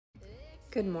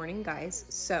Good morning, guys.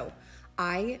 So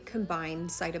I combine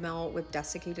Cytomel with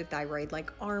desiccated thyroid like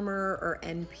Armor or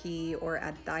NP or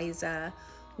Adthyza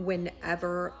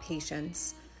whenever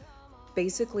patients,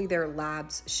 basically their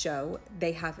labs show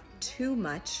they have too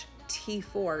much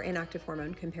T4 inactive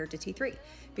hormone compared to T3,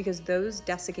 because those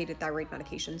desiccated thyroid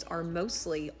medications are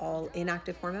mostly all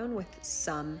inactive hormone with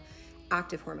some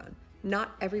active hormone.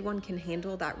 Not everyone can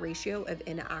handle that ratio of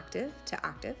inactive to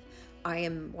active. I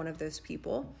am one of those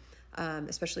people,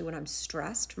 especially when I'm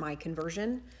stressed. My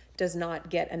conversion does not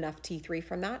get enough T3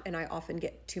 from that, and I often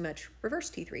get too much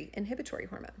reverse T3 inhibitory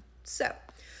hormone. So,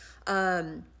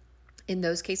 in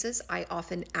those cases, I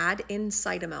often add in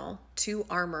Cytomel to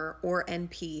Armor or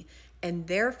NP and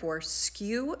therefore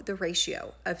skew the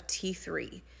ratio of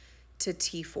T3 to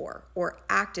T4 or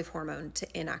active hormone to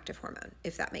inactive hormone,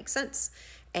 if that makes sense.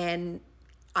 And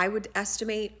I would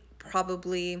estimate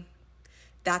probably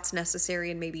that's necessary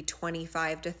in maybe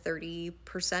 25 to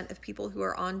 30% of people who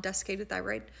are on desiccated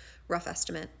thyroid, rough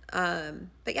estimate.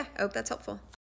 But yeah, I hope that's helpful.